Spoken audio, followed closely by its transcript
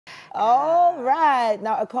All right.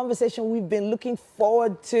 Now, a conversation we've been looking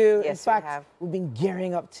forward to. Yes, in fact, we've been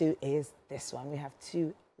gearing up to is this one. We have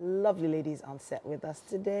two lovely ladies on set with us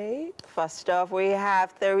today. First off, we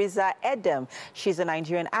have Theresa Edem. She's a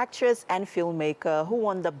Nigerian actress and filmmaker who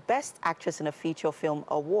won the Best Actress in a Feature Film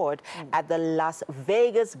Award at the Las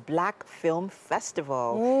Vegas Black Film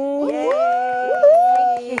Festival.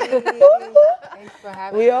 Yay! Thanks for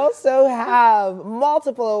having We us. also have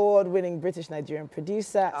multiple award-winning British-Nigerian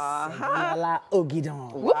producer, Segilola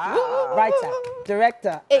Ogidan. Wow. Writer,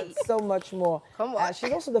 director, and so much more. Come on.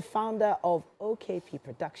 She's also the founder of OKP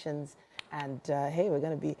Productions. And hey, we're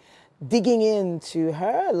going to be digging into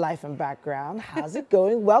her life and background. How's it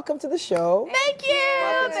going? Welcome to the show. Thank you.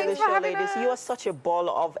 Welcome to Thanks the for show, having ladies. us. You are such a ball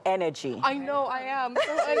of energy. I know I am.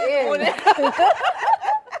 So early in the morning.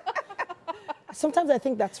 Sometimes I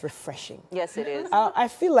think that's refreshing. Yes, it is. I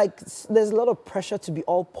feel like there's a lot of pressure to be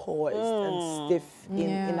all poised and stiff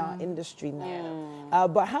in our industry now.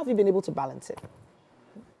 But how have you been able to balance it?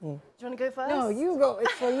 Do you want to go first? No, you go.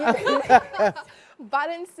 It's for you.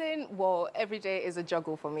 Balancing, well, every day is a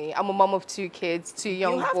juggle for me. I'm a mom of 2 kids, 2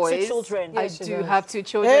 young You have boys. 2 children. I Yes, she do does. have 2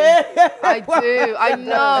 children. I do. I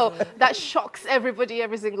know. That shocks everybody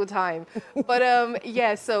every single time. But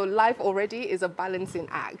yeah, so life already is a balancing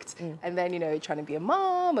act. And then, you know, trying to be a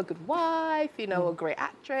mom, a good wife, you know, a great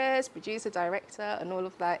actress, producer, director, and all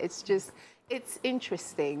of that. It's just, it's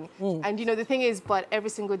interesting. And, you know, the thing is, but every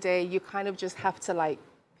single day, you kind of just have to, like,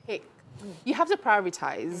 pick. You have to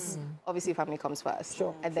prioritize. Obviously, family comes first,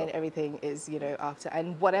 and then everything is, you know, after.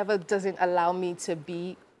 And whatever doesn't allow me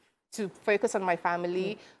to focus on my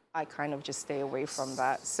family, I kind of just stay away from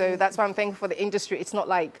that. So that's why I'm thankful for the industry. It's not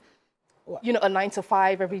like, you know, a 9 to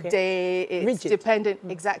 5 every day. It's Rigid. dependent.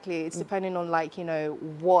 Exactly. It's depending on, like, you know,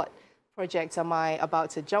 what project am I about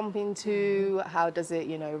to jump into? How does it,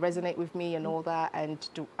 you know, resonate with me and all that? And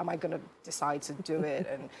am I going to decide to do it?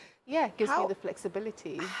 And yeah, it gives me the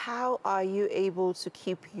flexibility. How are you able to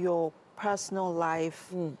keep your personal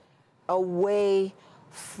life away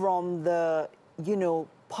from the, you know,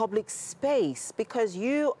 public space? Because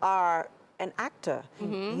you are an actor,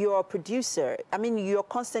 you're a producer. I mean, you're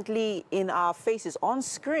constantly in our faces on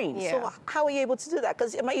screen. Yeah. So how are you able to do that?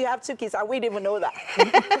 Because you have 2 kids, we didn't even know that.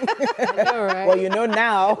 All right. Well, you know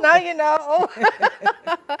now. Now you know.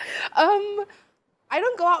 I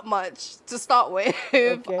don't go out much to start with.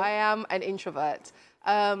 Okay. I am an introvert.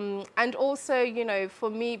 And also, you know, for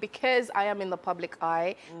me, because I am in the public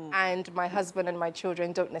eye and my husband and my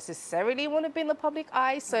children don't necessarily want to be in the public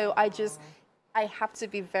eye, so I have to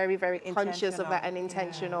be very, very conscious of that and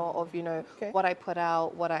intentional of, you know, what I put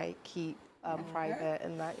out, what I keep private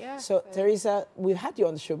and that, So, Theresa, we've had you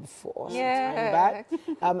on the show before, some time back,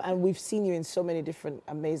 and we've seen you in so many different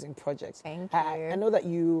amazing projects. Thank I you. know that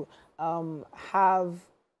you have,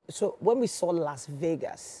 so when we saw Las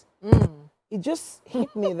Vegas, it just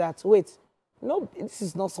hit me that, wait, no, this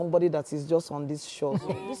is not somebody that is just on this show. So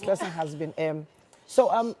this person has been, so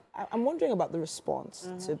I'm wondering about the response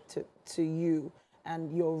to you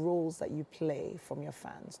and your roles that you play from your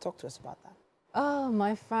fans. Talk to us about that. Oh,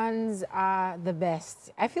 my fans are the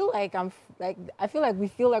best. I feel like I feel like we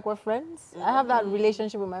feel like we're friends. I have that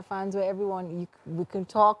relationship with my fans where everyone, we can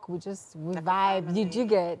talk, we vibe. Did you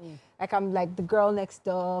get? Like I'm like the girl next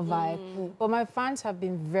door vibe. But my fans have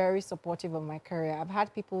been very supportive of my career. I've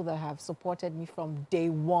had people that have supported me from day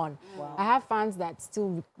one. Wow. I have fans that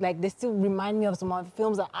still, like, they still remind me of some of the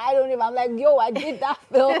films that I don't even, I'm like, yo, I did that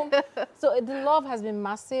film. So the love has been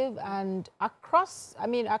massive, and across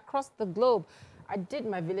the globe. I did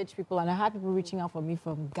my village people, and I had people reaching out for me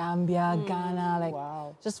from Gambia, Ghana, like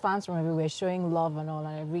just fans from everywhere showing love and all,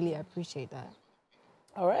 and I really appreciate that.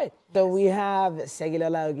 All right. So we have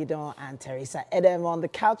Segilola Ogidan and Theresa Edem on the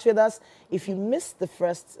couch with us. If you missed the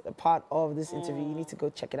first part of this interview, you need to go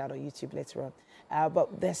check it out on YouTube later on.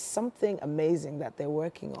 But there's something amazing that they're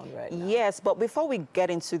working on right now. Yes, but before we get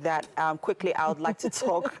into that, quickly, I would like to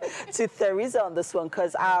talk to Theresa on this one,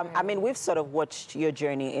 because, I mean, we've sort of watched your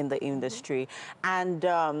journey in the industry. And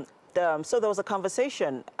so there was a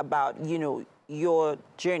conversation about, you know, your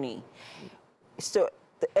journey. So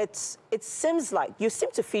it seems like you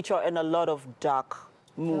seem to feature in a lot of dark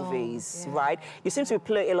movies, right? You seem to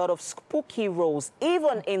play a lot of spooky roles,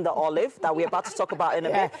 even in The Olive that we're about to talk about in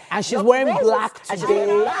a bit. And she's wearing black today. And she's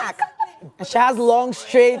wearing black. And she has long,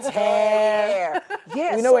 straight hair.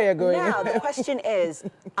 Yes. We know where you're going. Now, the question is,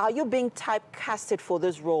 are you being typecasted for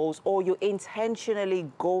those roles, or you intentionally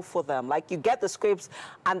go for them? Like, you get the scripts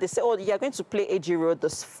and they say, oh, you're going to play Ejiro,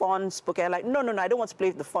 this fun, spooky. I'm like, no, I don't want to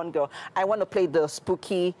play the fun girl. I want to play the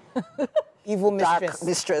spooky Evil mistress. Dark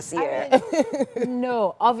mistress, yeah.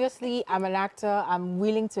 No, obviously I'm an actor. I'm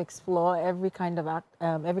willing to explore every kind of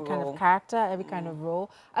every kind of character, every kind of role,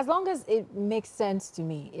 as long as it makes sense to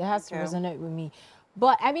me. It has to resonate with me.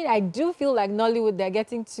 But I mean, I do feel like Nollywood, they're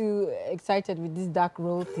getting too excited with this dark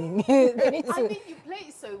role thing. They need to, I think you play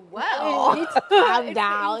it so well. we need to calm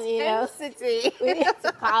down, you know. Intensity. We need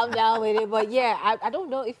to calm down with it. But yeah, I don't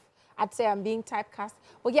know if I'd say I'm being typecast.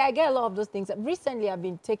 But yeah, I get a lot of those things. Recently, I've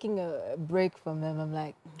been taking a break from them. I'm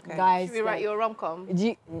like, guys. Should we write you a rom-com?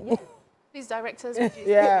 Yeah. Please, directors, would you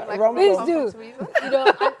Please do. You know,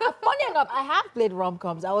 funny enough, I have played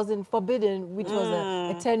rom-coms. I was in Forbidden, which was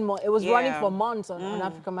a 10-month. It was running for months on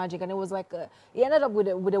African Magic, and it was like it ended up with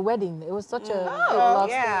a wedding. It was such a love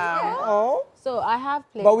story. Oh. So I have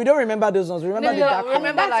played. But we don't remember those ones. Remember the dark one.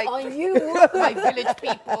 remember that's like on you. My Village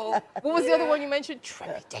People. What was the other one you mentioned?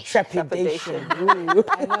 Trepidation.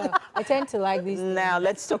 I know. I tend to like these. Now,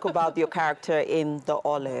 let's talk about your character in The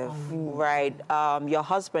Olive, right? Your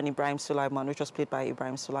husband, Ibrahim Sulaiman, which was played by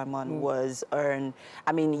Ibrahim Sulaiman, was I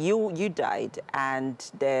mean, you died,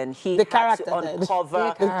 and then he had to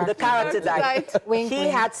uncover... The character died. He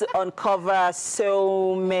had to uncover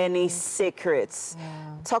so many secrets.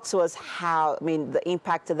 Talk to us how, I mean, the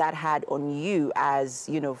impact that had on you as,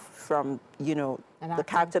 you know, from, you know, the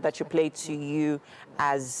character that you played to you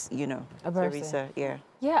as, you know, Theresa.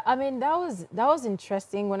 Yeah, I mean, that was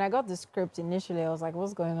interesting. When I got the script initially, I was like,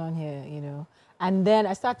 what's going on here, you know? And then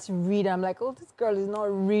I started to read, I'm like, oh, this girl is not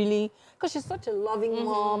really, because she's such a loving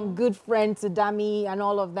mom, good friend to Dami and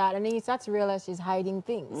all of that. And then you start to realize she's hiding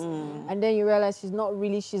things. And then you realize she's not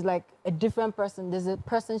really, she's like a different person. There's a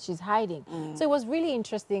person she's hiding. So it was really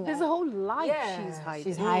interesting. There's a whole life she's hiding.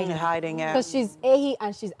 She's hiding. Because she's Ahi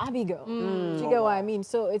and she's Abigail. Do you get what I mean?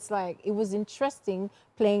 So it's like, it was interesting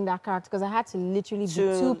playing that character because I had to literally be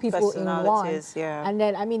two people in one. And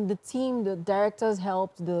then, I mean, the team, the directors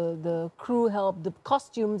helped, the crew helped, the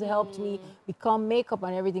costumes helped me become makeup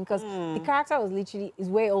and everything because the character was literally, is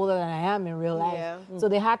way older than I am in real life. So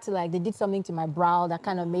they had to like, they did something to my brow that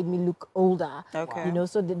kind of made me look older. You know,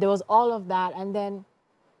 so there was all of that. And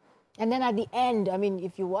then at the end, I mean,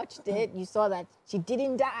 if you watched it, you saw that she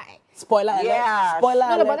didn't die. Spoiler alert. Spoiler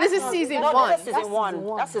alert. No, but this is season one.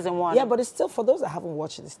 That's season one. Yeah, but it's still, for those that haven't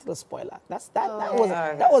watched it, it's still a spoiler. That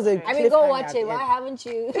was a I mean, go watch it. Why haven't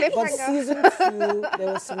you? But season 2,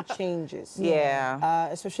 there were some changes.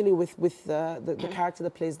 Especially with the character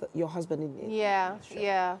that plays your husband in it.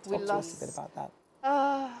 We Talk to us a bit about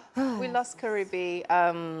that. We lost Karibi.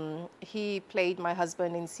 He played my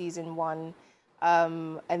husband in season 1.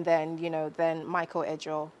 And then, you know, then Michael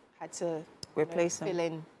Edgell had to fill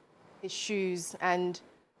in his shoes. And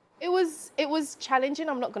it was challenging,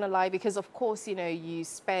 I'm not going to lie, because, of course, you know, you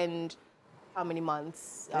spend how many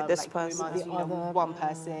months? This like person. 3 months, you know, one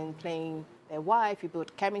person playing their wife, you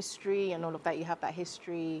build chemistry and all of that, you have that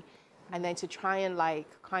history. And then to try and, like,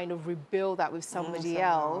 kind of rebuild that with somebody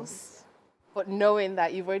else. But knowing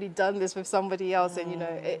that you've already done this with somebody else and, you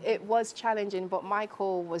know, it was challenging, but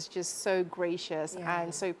Michael was just so gracious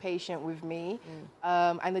and so patient with me.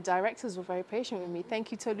 And the directors were very patient with me.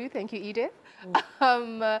 Thank you, Tolu. Thank you, Edith.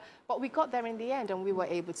 But we got there in the end and we were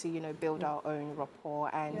able to, you know, build our own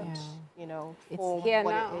rapport and, you know, form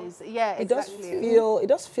what it is. Yeah, exactly. It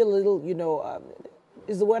does feel a little, you know,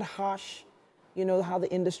 is the word harsh? You know, how the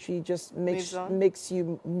industry just makes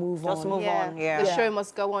you move on. Just move on, The show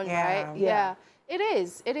must go on, right? Yeah. It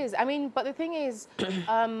is. I mean, but the thing is,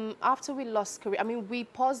 after we lost Korea, I mean, we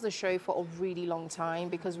paused the show for a really long time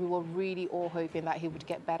because we were really all hoping that he would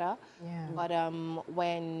get better. But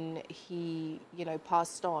when he, you know,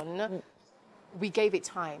 passed on, we gave it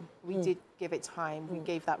time. We did give it time. We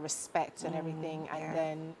gave that respect and everything. And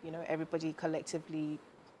then, you know, everybody collectively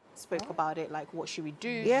spoke about it, like, what should we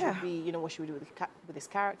do? Should we, you know, what should we do with this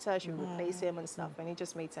character? Should we replace him and stuff? And it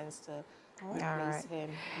just made sense to replace him.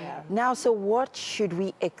 Now, so what should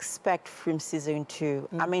we expect from season 2?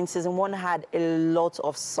 I mean, season 1 had a lot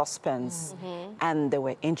of suspense and there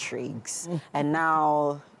were intrigues. And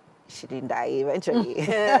now she didn't die eventually.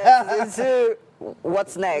 Season 2,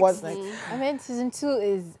 what's next? I mean, season 2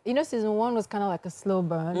 is, you know, season 1 was kind of like a slow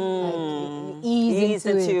burn. Like, ease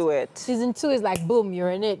into it. Season 2 is like, boom,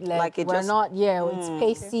 you're in it. Like we're just, not, it's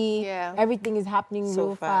pacey. Everything is happening so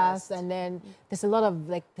real fast. And then there's a lot of,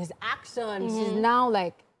 like, there's action. She's now,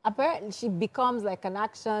 like, apparently she becomes like an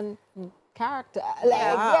action character.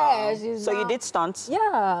 Like, so you did stunts?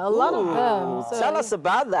 Yeah, a lot of them. So, tell us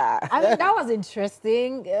about that. I mean, that was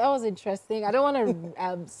interesting. I don't want to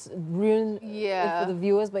ruin it for the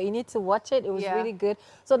viewers, but you need to watch it. It was really good.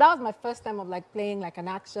 So that was my first time of like playing like an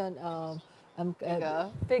action figure.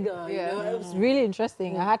 You Yeah. know, it was really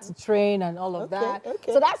interesting. I had to train and all of that.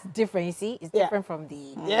 Okay. So that's different. You see, it's different from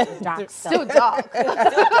the dark stuff. Still dark.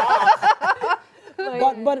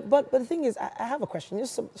 But the thing is, I have a question.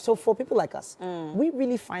 So for people like us, we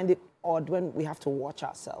really find it odd when we have to watch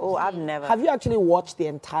ourselves. Oh, I've never. Have you actually watched the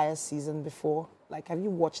entire season before? Like, have you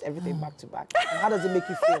watched everything back to back? And how does it make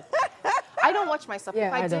you feel? I don't watch myself.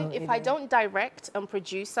 Yeah, If I don't direct and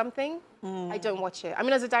produce something, I don't watch it. I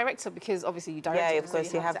mean, as a director, because obviously you direct Yeah, it, of so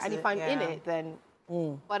course, you have And to, if I'm in yeah. it, then...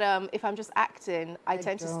 But if I'm just acting, I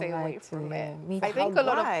tend to don't stay away like to, from yeah. it. Me I think a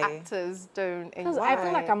lot of Why? actors don't Because enjoy I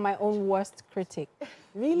feel like it. I'm my own worst critic.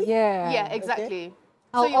 Really? Yeah. Yeah, exactly.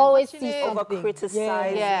 I'll you're always watching see it- something.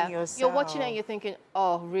 Over-criticizing Yeah, yourself. you're watching it and you're thinking,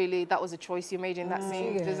 oh, really? That was a choice you made in that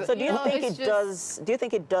scene. Yeah. Does So do you know, think it's it just- does? Do you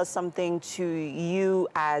think it does something to you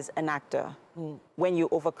as an actor when you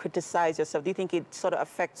over-criticize yourself? Do you think it sort of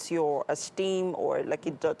affects your esteem, or like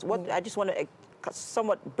it does? What I just want to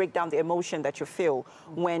somewhat break down the emotion that you feel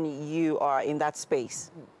when you are in that space.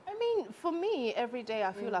 I mean, for me, every day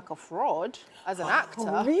I feel like a fraud as an actor.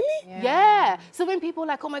 Oh, really? Yeah. So when people are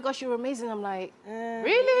like, oh my gosh, you're amazing, I'm like,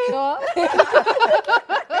 really? Sure.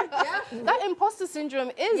 That imposter syndrome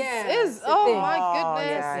is, it's a oh thing. my Oh,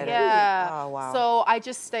 goodness. yeah, it is. Yeah. Oh, wow. So I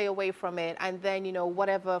just stay away from it. And then, you know,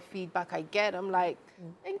 whatever feedback I get, I'm like,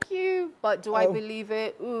 thank you. But do I believe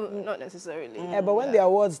it? Ooh, not necessarily. Yeah, but when the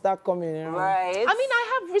awards start coming, you know, Right. I mean,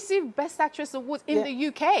 I have received Best Actress awards in the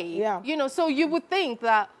UK. Yeah. You know, so you would think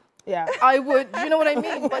that yeah. I would, you know what I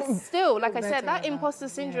mean? But still, like I said, that imposter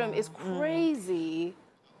syndrome is crazy.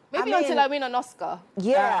 Maybe until I win an Oscar.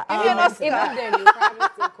 Yeah. Give me an Oscar. Even then, you probably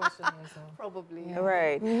still question yourself. Probably.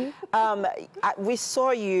 Right. We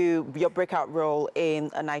saw your breakout role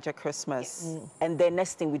in A Niger Christmas, and then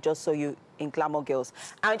next thing we just saw you in Glamour Girls,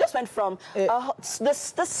 and it just went from the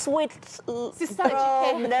sweet Sister girl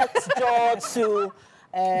Chike. next door to.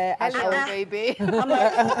 Hello, baby. I'm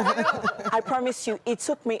like, I promise you, it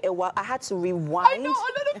took me a while. I had to rewind. I know, a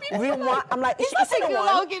lot of people Rewind. I'm like, it should have Segilola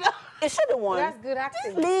won. Ogidan. It should have won. That's good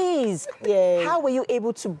acting. Please. Yeah. How were you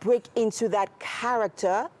able to break into that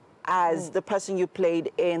character as the person you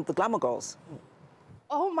played in The Glamour Girls?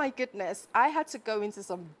 Oh my goodness. I had to go into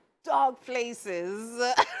some dark places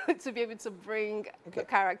to be able to bring the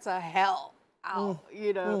character hell out,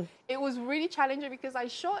 you know. It was really challenging because I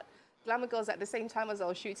shot Glamour Girls at the same time as I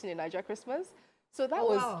was shooting in Nigerian Christmas. So that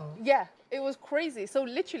was, yeah, it was crazy. So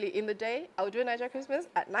literally in the day, I would do a Nigerian Christmas.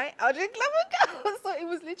 At night, I would do Glamour Girls. So it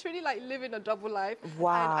was literally like living a double life.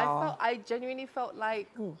 Wow. And I genuinely felt like,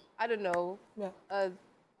 I don't know,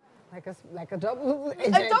 Like a double a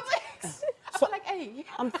agent. double. I felt like, hey.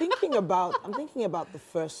 I'm thinking about the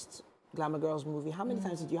first Glamour Girls movie. How many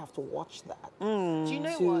times did you have to watch that? Do you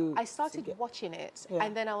know to- what? I started watching it,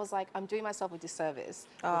 and then I was like, I'm doing myself a disservice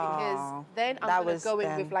because then that I'm going was to go in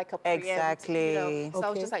then. with like a preempt, Exactly. You know? So I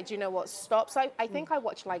was just like, do you know what? Stop. So I think I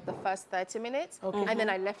watched like the first 30 minutes, and then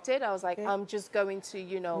I left it. I was like, I'm just going to,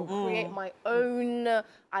 you know, create my own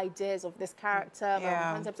ideas of this character, my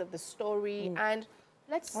own concepts of the story, and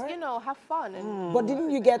let's, you know, have fun. And But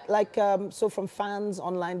didn't you get like, so from fans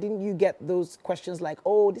online, didn't you get those questions like,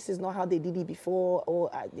 oh, this is not how they did it before,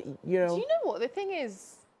 or, you know? do you know what? The thing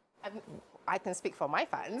is, I can speak for my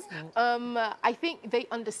fans. I think they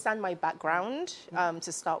understand my background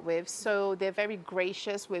to start with, so they're very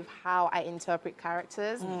gracious with how I interpret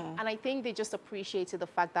characters, and I think they just appreciated the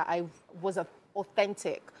fact that I was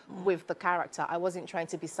authentic with the character. I wasn't trying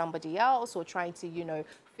to be somebody else or trying to, you know,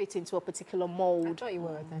 fit into a particular I mold. thought you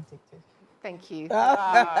were authentic too. Thank you.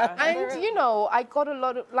 And, you know, I got a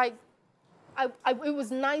lot of, like, it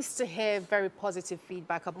was nice to hear very positive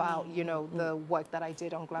feedback about, you know, the work that I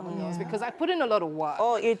did on Glamour Girls because I put in a lot of work.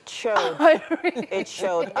 Oh, it showed. It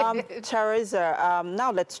showed. Teresa,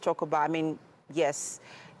 now let's talk about, I mean, yes,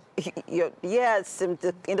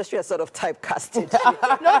 the industry has sort of typecasted.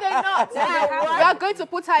 No, they're not. We are going to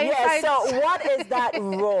put her inside. So what is that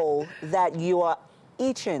role that you are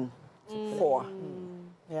itching for?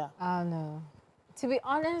 Yeah. I don't know. To be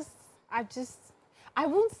honest, I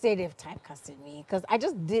won't say they've typecasted me because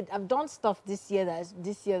I've done stuff this year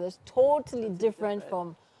that's totally different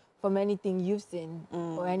from anything you've seen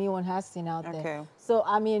or anyone has seen out there. So,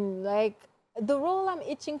 I mean, like, the role I'm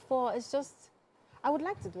itching for is just, I would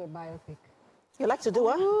like to do a biopic. You like to do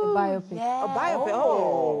what? A biopic. A biopic.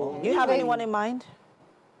 Oh. You have anyone in mind?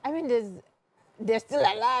 I mean, they're still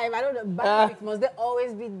alive. I don't know. Biopics, must they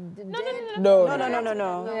always be dead? No.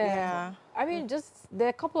 Yeah. I mean, there are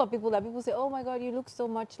a couple of people that people say, oh my God, you look so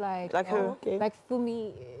much like... Like who? Okay. Like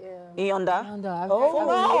Fumi... Yonda? Yonda.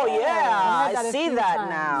 Oh, yeah. I heard that see few that times.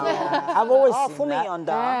 now. Yeah, I've always Oh, seen Fumi that. Yonda.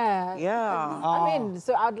 Yeah. Yeah. I mean,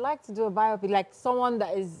 so I'd like to do a biopic, like someone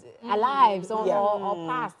that is alive, someone Yeah. or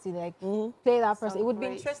past, you know, like play that person. It would be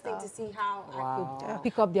great interesting to stuff. see how I Wow. could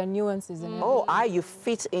pick up their nuances. And Oh, you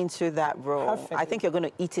fit into that role. Perfectly. I think you're going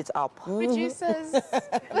to eat it up. Producers.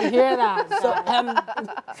 you hear that?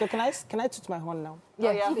 So can I touch my horn now?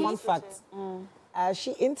 Yeah. Fun fact.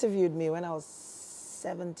 She interviewed me when I was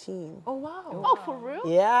 17. Oh wow. Oh, for real?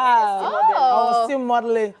 Yeah, I was still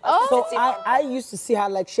modeling. Oh. So I used to see her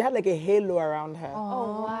like she had like a halo around her.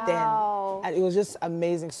 Oh, wow. Then, and it was just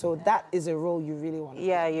amazing. So that is a role you really want to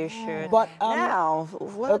Yeah, you should. But, now,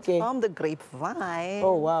 what okay. from the grapevine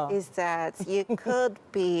Oh, wow. is that you could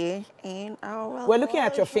be in our We're looking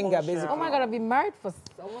at your finger, relationship. basically. Oh my God, I've been married for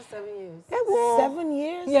almost 7 years. Yeah, well, 7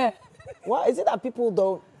 years? Yeah. What is it that people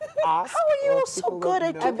don't ask? how are you or so people good don't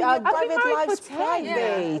at know? keeping your I've been private married lives for 10.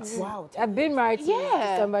 private? Wow. I've been married since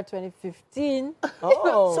Yeah. December 2015.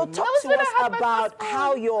 Oh, So talk to when I us had my about first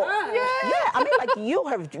how you're. Yeah. I mean, like you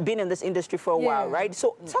have been in this industry for a while, Yeah. right?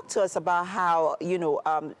 So talk to us about how do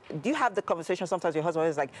you have the conversation sometimes your husband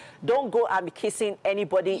is like, don't go and be kissing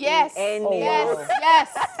anybody Yes. in any. Yes. Yes.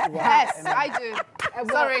 Yes. I do.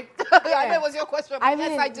 Sorry. I know it was your question. But I yes,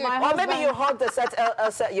 mean, I do. my Or maybe you hug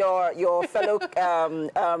your fellow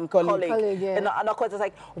colleague, Colleague, yeah. and of course it's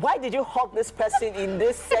like, why did you hug this person in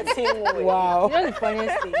this setting? wow. You know the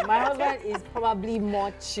funniest thing? My husband is probably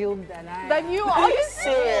more chilled than I am. Then you Are you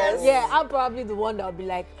serious? Yeah, I'm probably the one that would be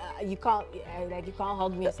like, you can't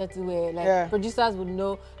hug me a certain way. Like Yeah. producers would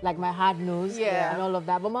know, like my heart knows, Yeah. and all of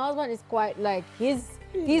that. But my husband is quite like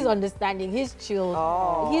he's understanding, he's chilled,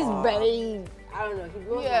 Oh. he's very. I don't know. He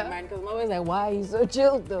blows Yeah. my mind because I'm always like, why are you so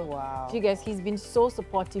chilled though? Wow. You guys, he's been so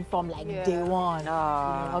supportive from like Yeah. day one,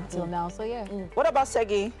 up till now. So yeah. What about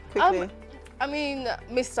Segi? Quickly. I mean,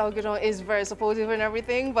 Mr. Ogidan is very supportive and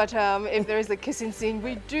everything, but if there is a kissing scene,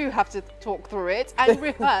 we do have to talk through it and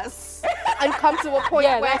rehearse and come to a point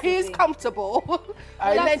Yeah, where that's the he's thing. comfortable.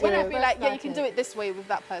 Are And you then when I serious? feel like, yeah, you can do it this way with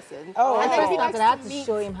that person. Oh, and okay. then he When I likes first started, I had to to meet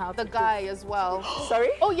show him how the to guy as well. Sorry?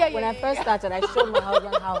 Oh, yeah, yeah. When I yeah, first yeah. started, I showed my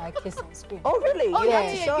husband how I kiss on screen. Oh, really? Oh, You yeah,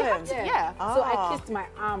 had to yeah, show you him. have to, yeah. So Ah. I kissed my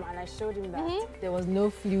arm and I showed him that there was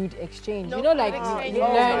no fluid exchange. No you know, like fluid exchange. you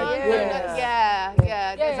Oh, learn. my Yeah.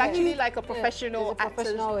 Yeah, There's yeah. actually like a Yeah, professional there's a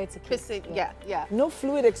professional actor way to kiss, kissing. yeah. Yeah. No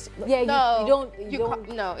fluid. Yeah, No, you don't. you don't.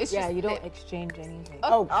 can't- no, it's yeah, just you don't the- exchange anything.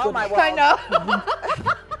 Oh, Oh my goodness. word. I know.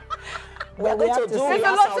 We're we going have to to do say- There's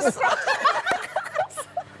a lot to rehearsals.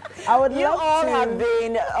 I would You love all to. have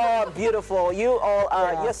been beautiful. You all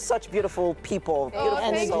are. Yeah. You're such beautiful people. Beautiful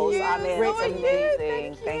thank souls. you. I mean, Great it's energy.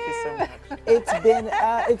 amazing. Thank you so much.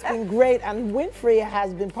 It's been great, and Winfrey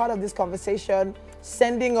has been part of this conversation,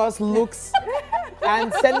 sending us looks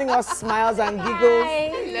and sending us smiles and giggles.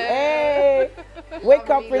 Hey, wake up,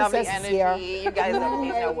 Lovely princess is here. energy. You guys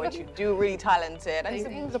know what you do. Really talented, and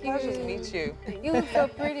it's a pleasure to meet you. You look so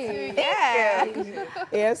pretty. Yeah.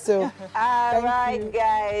 Yeah, so All right,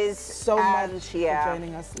 guys. so And, much yeah. for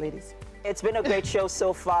joining us, ladies. It's been a great show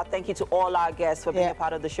so far. Thank you to all our guests for being Yeah. a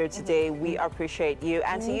part of the show today. We appreciate you.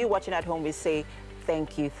 And to you watching at home, we say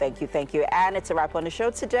thank you, thank you, thank you. And it's a wrap on the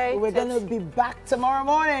show today. We're going to be back tomorrow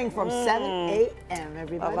morning from 7 a.m.,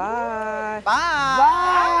 everybody. Bye-bye. Bye. Bye.